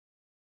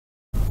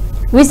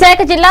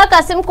విశాఖ జిల్లా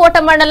కసింకోట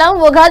మండలం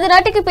ఉగాది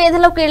నాటికి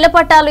పేదలకు ఇళ్ల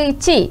పట్టాలు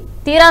ఇచ్చి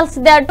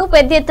తీరాల్సిందే అంటూ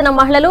పెద్ద ఎత్తున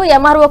మహిళలు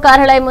ఎంఆర్ఓ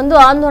కార్యాలయం ముందు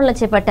ఆందోళన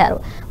చేపట్టారు.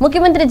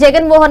 ముఖ్యమంత్రి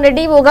జగన్మోహన్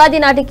రెడ్డి ఉగాది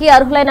నాటికి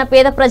అర్హులైన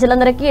పేద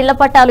ప్రజలందరికీ ఇళ్ల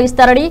పట్టాలు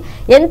ఇస్తారని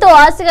ఎంతో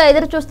ఆశగా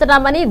ఎదురు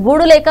చూస్తున్నామని,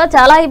 గూడు లేక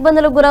చాలా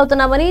ఇబ్బందులకు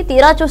గురవుతున్నామని,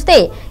 తీరా చూస్తే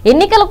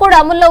ఎన్నికలు కూడా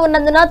అమల్లో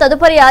ఉన్నందున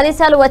తదుపరి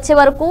ఆదేశాలు వచ్చే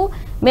వరకు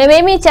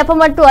మేమేమీ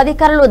చెప్పమంటూ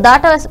అధికారులు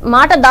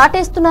మాట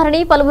దాటేస్తున్నారని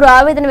పలువురు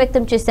ఆవేదన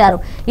వ్యక్తం చేశారు.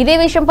 ఇదే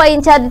విషయంపై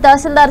ఇన్ఛార్జి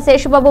తహసీల్దార్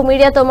శేషబాబు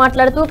మీడియాతో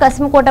మాట్లాడుతూ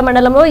కసింకోట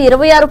మండలంలో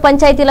 26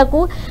 పంచాయతీలకు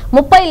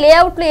 30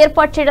 లేఅవుట్లు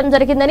ఏర్పాటు చేయడం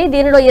జరిగిందని,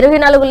 దీనిలో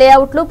 24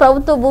 లేఅవుట్లు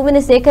ప్రభుత్వ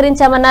భూమిని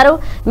సేకరించామన్నారు.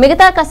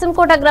 మిగతా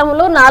కసింకోట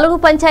గ్రామంలో 4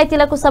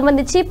 పంచాయతీలకు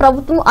సంబంధించి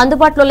ప్రభుత్వం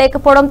అందుబాటులో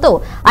లేకపోవడంతో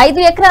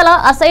 5 ఎకరాల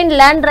అసైన్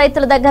ల్యాండ్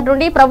రైతుల దగ్గర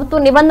నుండి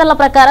ప్రభుత్వ నిబంధనల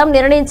ప్రకారం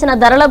నిర్ణయించిన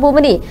ధరల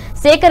భూమిని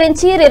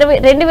సేకరించి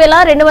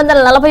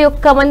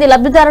 2241 మంది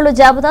లబ్ధిదారులు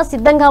జాబితా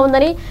సిద్ధంగా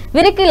ఉందని,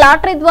 వీరికి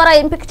లాటరీ ద్వారా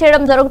ఎంపిక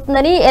చేయడం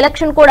జరుగుతుందని,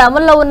 ఎలక్షన్ కూడా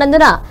అమల్లో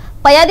ఉన్నందున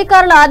పై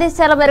అధికారుల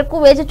ఆదేశాల మేరకు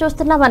వేచి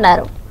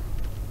చూస్తున్నామన్నారు.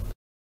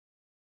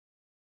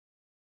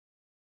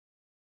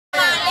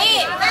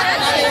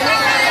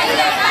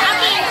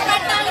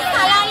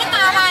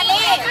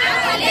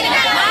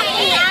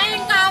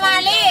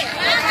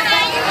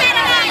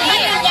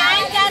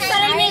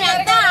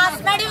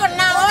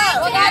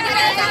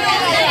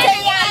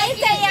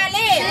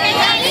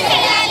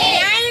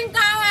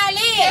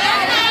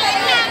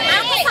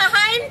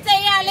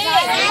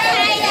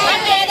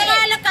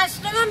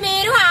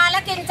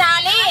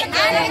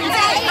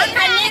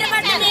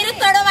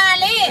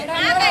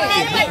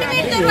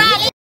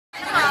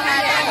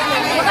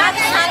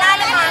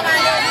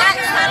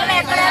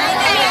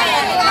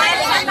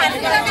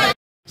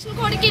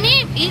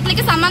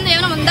 వీటికి సంబంధం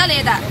ఏమైనా ఉందా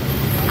లేదా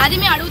అది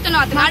మేము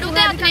అడుగుతున్నాం.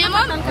 అడిగితే అతనేమో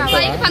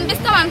పైకి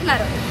పంపిస్తాం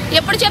అంటున్నారు.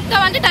 ఎప్పుడు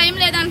చెప్తామంటే టైం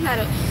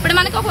లేదంటున్నారు. ఇప్పుడు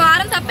మనకు ఒక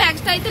వారం తప్ప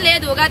ఎక్స్ట్రా అయితే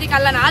లేదు ఉగాది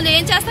కల్లా. వాళ్ళు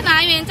ఏం చేస్తారు,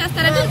 న్యాయం ఏం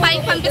చేస్తారంటే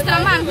పైకి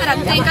పంపిస్తారమ్మా అంటున్నారు.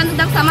 అంతే, ఇంకా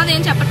దానికి సమాధానం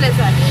ఏం చెప్పట్లేదు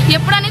సార్.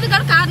 ఎప్పుడు అనేది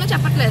కారణం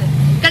చెప్పట్లేదు.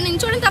 ఇక్కడ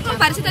నించోడిన తప్ప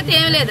పరిస్థితి అయితే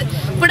ఏమీ లేదు.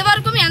 ఇప్పటి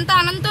వరకు మేము ఎంత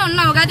ఆనందంతో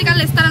ఉన్నాం, ఉగాది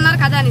కల్లా ఇస్తారన్నారు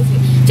కదా అనేసి.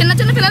 చిన్న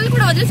చిన్న పిల్లల్ని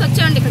కూడా వదిలేసి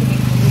వచ్చేయండి ఇక్కడికి.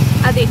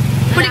 అది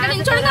ఇప్పుడు ఇక్కడ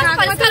నించోడిన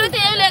పరిస్థితి అయితే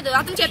ఏం లేదు.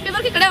 అతను చెప్పే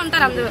వరకు ఇక్కడే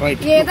ఉంటారు అందరూ.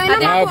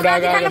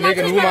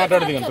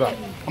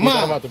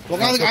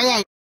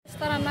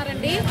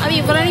 ఇస్తారన్నారండి, అవి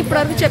ఇవ్వాలని ఇప్పటి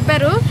వరకు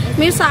చెప్పారు.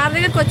 మీరు సార్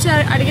దగ్గరికి వచ్చి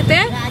అడిగితే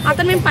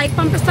అతను మేము పైకి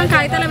పంపిస్తాం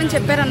కాగితాలు అని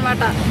చెప్పారు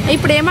అనమాట.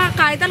 ఇప్పుడు ఏమో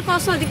కాగితాల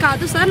కోసం అది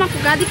కాదు సార్, మాకు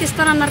ఉగాదికి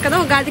ఇస్తారన్నారు కదా,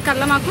 ఉగాది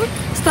కల్లా మాకు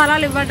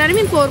స్థలాలు ఇవ్వడానికి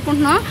మేము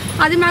కోరుకుంటున్నాం.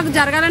 అది మాకు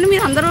జరగాలని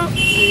మీరు అందరూ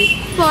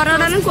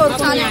పోరాడాలని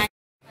కోరుకుంటున్నాం.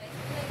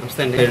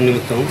 నమస్తే అండి. పేరు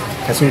నిమిత్తం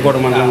కసింకోట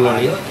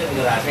మండలంలోని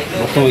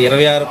మొత్తం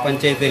 26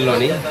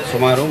 పంచాయతీల్లోని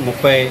సుమారు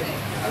 30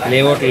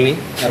 లేఅవుట్లని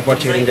ఏర్పాటు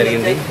చేయడం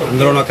జరిగింది.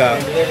 అందులో ఒక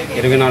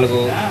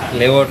 24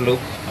 లేఅవుట్లు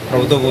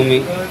ప్రభుత్వ భూమి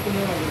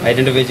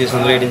ఐడెంటిఫై చేసి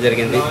అందులో వేయడం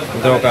జరిగింది.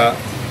 అందులో ఒక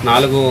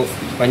 4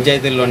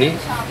 పంచాయతీల్లోని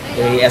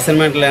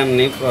అసైన్మెంట్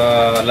ల్యాండ్ని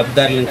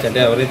లబ్ధిదారుల నుంచి, అంటే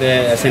ఎవరైతే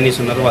ఎస్ఎన్ఈస్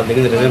ఉన్నారో వాళ్ళ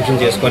దగ్గర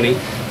రిజర్వేషన్ చేసుకొని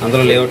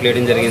అందులో లేఅవుట్లు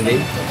వేయడం జరిగింది.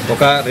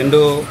 ఒక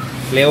 2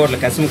 లేఅవుట్లు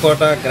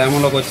కసింకోట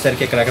గ్రామంలోకి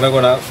వచ్చేసరికి ఇక్కడెక్కడ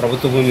కూడా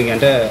ప్రభుత్వ భూమి,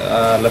 అంటే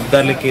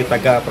లబ్ధిదారులకి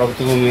తగ్గ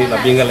ప్రభుత్వ భూమి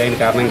లభ్యంగా లేని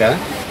కారణంగా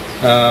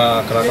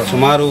అక్కడ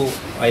సుమారు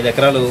 5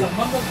 ఎకరాలు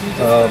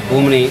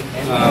భూమిని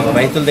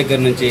రైతుల దగ్గర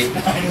నుంచి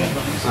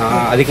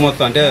అధిక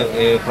మొత్తం, అంటే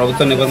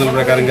ప్రభుత్వ నిబంధనల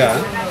ప్రకారంగా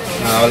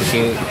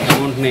వాళ్ళకి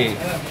అమౌంట్ని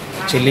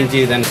చెల్లించి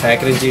దాన్ని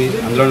సేకరించి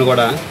అందులోని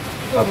కూడా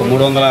ఒక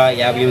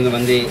 358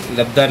 మంది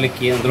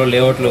లబ్ధిదారులకి అందులో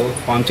లేఅవుట్లు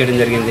ఫామ్ చేయడం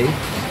జరిగింది.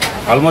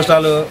 ఆల్మోస్ట్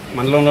ఆల్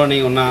మండలంలోని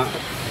ఉన్న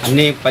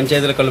అన్ని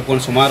పంచాయతీలు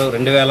కలుపుకొని సుమారు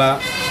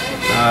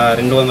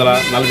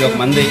 2241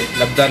 మంది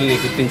లబ్ధిదారులని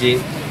గుర్తించి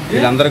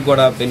వీళ్ళందరికీ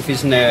కూడా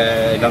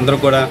వీళ్ళందరూ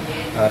కూడా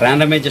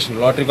ర్యాండమైజేషన్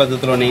లాటరీ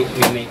పద్ధతిలోని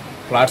వీళ్ళని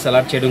ప్లాట్స్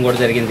అలాట్ చేయడం కూడా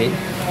జరిగింది.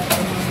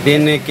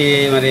 దీనికి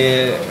మరి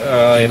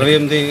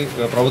 28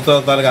 ప్రభుత్వ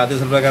తాలూకా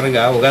ఆదేశాల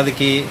ప్రకారంగా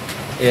ఉగాదికి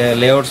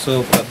లేఅవుట్స్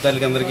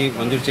లబ్ధిదారులకి అందరికీ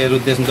మంజూరు చేయని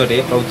ఉద్దేశంతో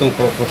ప్రభుత్వం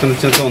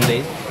కృతజ్ఞతతో ఉంది.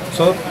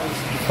 సో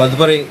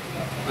తదుపరి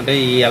అంటే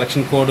ఈ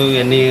ఎలక్షన్ కోడ్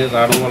ఇవన్నీ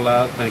రావడం వల్ల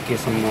దానికి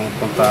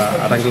కొంత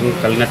ఆటంకం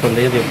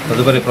కలిగినట్టుంది.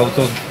 తదుపరి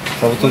ప్రభుత్వం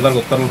తరఫు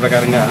ఉత్తర్వుల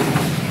ప్రకారంగా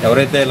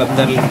ఎవరైతే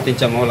లబ్ధిదారులు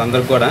గుర్తించామో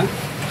వాళ్ళందరికీ కూడా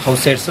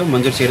హౌస్ సైట్స్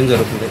మంజూరు చేయడం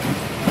జరుగుతుంది.